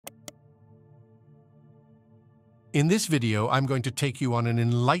In this video, I'm going to take you on an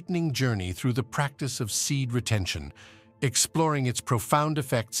enlightening journey through the practice of seed retention, exploring its profound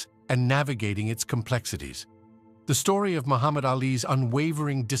effects and navigating its complexities. The story of Muhammad Ali's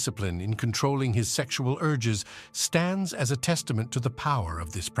unwavering discipline in controlling his sexual urges stands as a testament to the power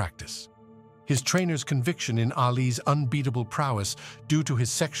of this practice. His trainer's conviction in Ali's unbeatable prowess due to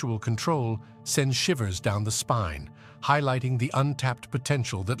his sexual control sends shivers down the spine, highlighting the untapped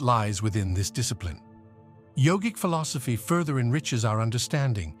potential that lies within this discipline. Yogic philosophy further enriches our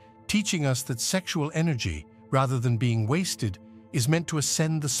understanding, teaching us that sexual energy, rather than being wasted, is meant to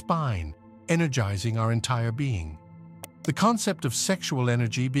ascend the spine, energizing our entire being. The concept of sexual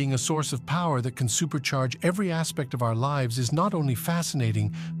energy being a source of power that can supercharge every aspect of our lives is not only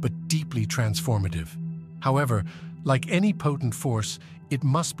fascinating, but deeply transformative. However, like any potent force, it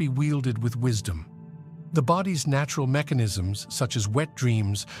must be wielded with wisdom. The body's natural mechanisms, such as wet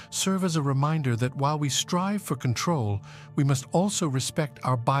dreams, serve as a reminder that while we strive for control, we must also respect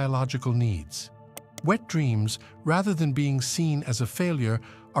our biological needs. Wet dreams, rather than being seen as a failure,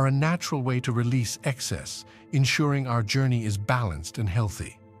 are a natural way to release excess, ensuring our journey is balanced and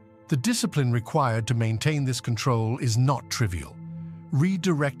healthy. The discipline required to maintain this control is not trivial.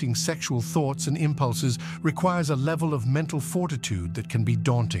 Redirecting sexual thoughts and impulses requires a level of mental fortitude that can be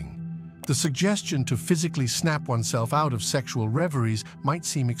daunting. The suggestion to physically snap oneself out of sexual reveries might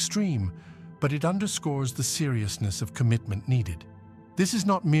seem extreme, but it underscores the seriousness of commitment needed. This is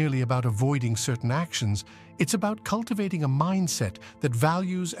not merely about avoiding certain actions, it's about cultivating a mindset that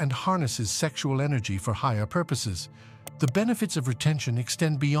values and harnesses sexual energy for higher purposes. The benefits of retention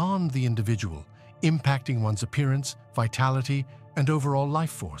extend beyond the individual, impacting one's appearance, vitality, and overall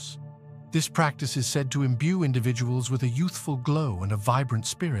life force. This practice is said to imbue individuals with a youthful glow and a vibrant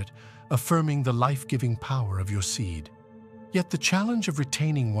spirit, affirming the life-giving power of your seed. Yet the challenge of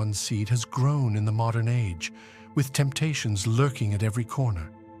retaining one's seed has grown in the modern age, with temptations lurking at every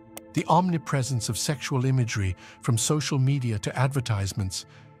corner. The omnipresence of sexual imagery, from social media to advertisements,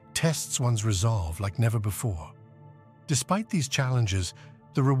 tests one's resolve like never before. Despite these challenges,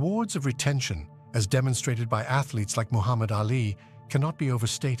 the rewards of retention, as demonstrated by athletes like Muhammad Ali, cannot be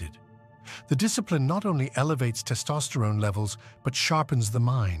overstated. The discipline not only elevates testosterone levels, but sharpens the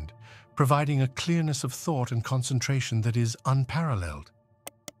mind, providing a clearness of thought and concentration that is unparalleled.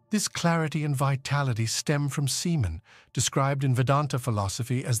 This clarity and vitality stem from semen, described in Vedanta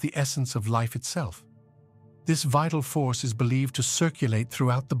philosophy as the essence of life itself. This vital force is believed to circulate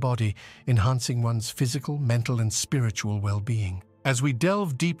throughout the body, enhancing one's physical, mental, and spiritual well-being. As we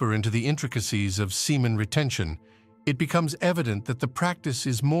delve deeper into the intricacies of semen retention, it becomes evident that the practice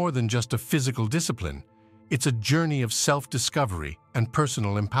is more than just a physical discipline. It's a journey of self-discovery and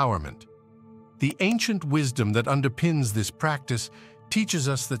personal empowerment. The ancient wisdom that underpins this practice teaches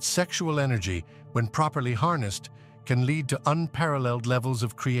us that sexual energy, when properly harnessed, can lead to unparalleled levels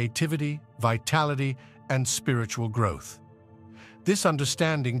of creativity, vitality, and spiritual growth. This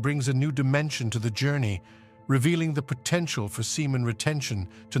understanding brings a new dimension to the journey, revealing the potential for semen retention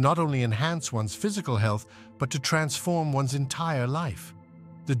to not only enhance one's physical health, but to transform one's entire life.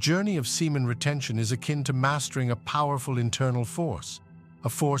 The journey of semen retention is akin to mastering a powerful internal force, a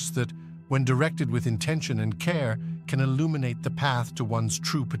force that, when directed with intention and care, can illuminate the path to one's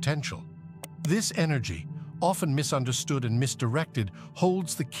true potential. This energy, often misunderstood and misdirected,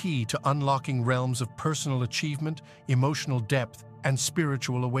 holds the key to unlocking realms of personal achievement, emotional depth, and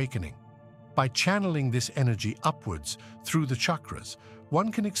spiritual awakening. By channeling this energy upwards through the chakras,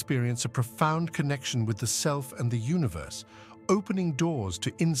 one can experience a profound connection with the self and the universe, opening doors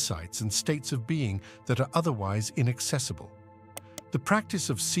to insights and states of being that are otherwise inaccessible. The practice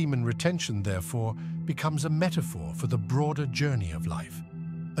of semen retention, therefore, becomes a metaphor for the broader journey of life,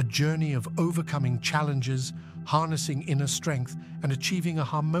 a journey of overcoming challenges, harnessing inner strength, and achieving a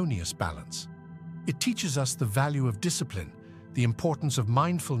harmonious balance. It teaches us the value of discipline, the importance of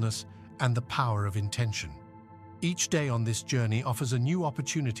mindfulness, and the power of intention. Each day on this journey offers a new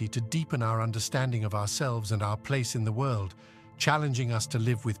opportunity to deepen our understanding of ourselves and our place in the world, challenging us to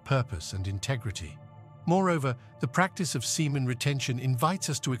live with purpose and integrity. Moreover, the practice of semen retention invites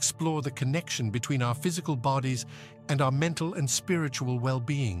us to explore the connection between our physical bodies and our mental and spiritual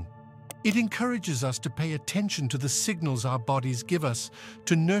well-being. It encourages us to pay attention to the signals our bodies give us,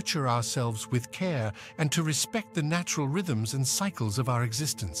 to nurture ourselves with care, and to respect the natural rhythms and cycles of our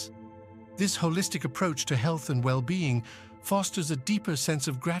existence. This holistic approach to health and well-being fosters a deeper sense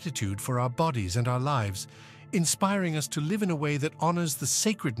of gratitude for our bodies and our lives, inspiring us to live in a way that honors the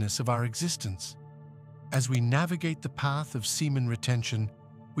sacredness of our existence. As we navigate the path of semen retention,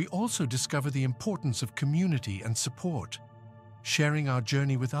 we also discover the importance of community and support. Sharing our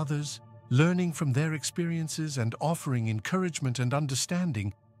journey with others, Learning from their experiences and offering encouragement and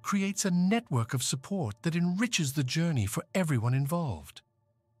understanding creates a network of support that enriches the journey for everyone involved.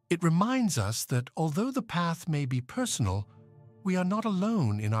 It reminds us that although the path may be personal, we are not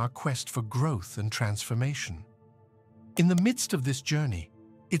alone in our quest for growth and transformation. In the midst of this journey,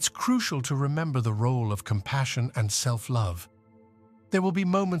 it's crucial to remember the role of compassion and self-love. There will be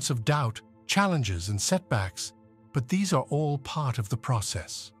moments of doubt, challenges, and setbacks, but these are all part of the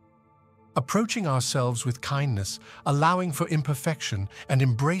process. Approaching ourselves with kindness, allowing for imperfection, and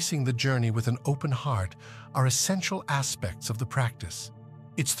embracing the journey with an open heart are essential aspects of the practice.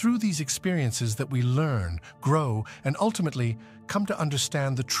 It's through these experiences that we learn, grow, and ultimately come to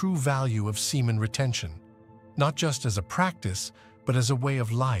understand the true value of semen retention, not just as a practice, but as a way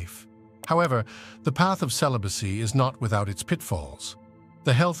of life. However, the path of celibacy is not without its pitfalls.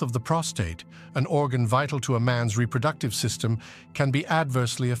 The health of the prostate, an organ vital to a man's reproductive system, can be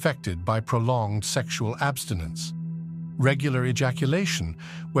adversely affected by prolonged sexual abstinence. Regular ejaculation,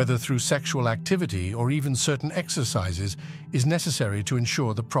 whether through sexual activity or even certain exercises, is necessary to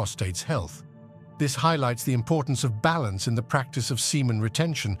ensure the prostate's health. This highlights the importance of balance in the practice of semen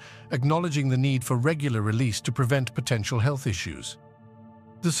retention, acknowledging the need for regular release to prevent potential health issues.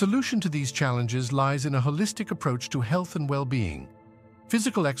 The solution to these challenges lies in a holistic approach to health and well-being.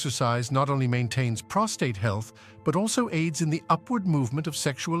 Physical exercise not only maintains prostate health, but also aids in the upward movement of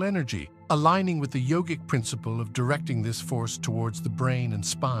sexual energy, aligning with the yogic principle of directing this force towards the brain and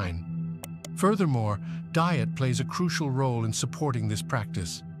spine. Furthermore, diet plays a crucial role in supporting this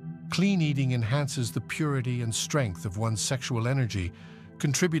practice. Clean eating enhances the purity and strength of one's sexual energy,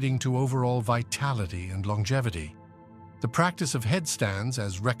 contributing to overall vitality and longevity. The practice of headstands,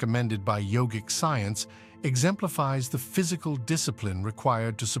 as recommended by yogic science, exemplifies the physical discipline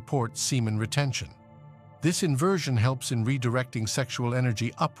required to support semen retention. This inversion helps in redirecting sexual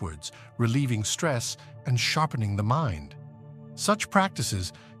energy upwards, relieving stress, and sharpening the mind. Such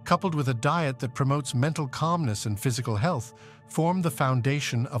practices, coupled with a diet that promotes mental calmness and physical health, form the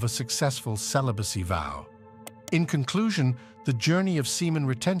foundation of a successful celibacy vow. In conclusion, the journey of semen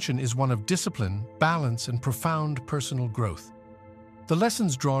retention is one of discipline, balance, and profound personal growth. The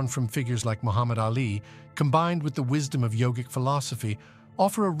lessons drawn from figures like Muhammad Ali, combined with the wisdom of yogic philosophy,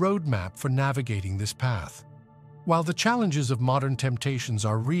 offer a roadmap for navigating this path. While the challenges of modern temptations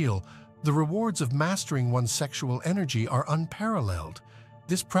are real, the rewards of mastering one's sexual energy are unparalleled.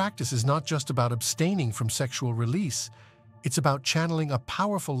 This practice is not just about abstaining from sexual release, it's about channeling a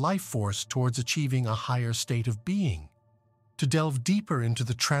powerful life force towards achieving a higher state of being. To delve deeper into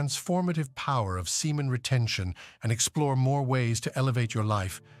the transformative power of semen retention and explore more ways to elevate your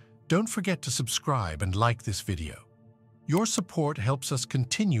life, don't forget to subscribe and like this video. Your support helps us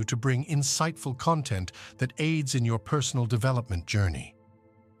continue to bring insightful content that aids in your personal development journey.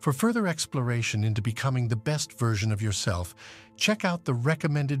 For further exploration into becoming the best version of yourself, check out the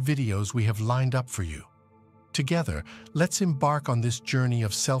recommended videos we have lined up for you. Together, let's embark on this journey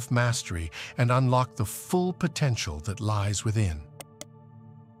of self-mastery and unlock the full potential that lies within.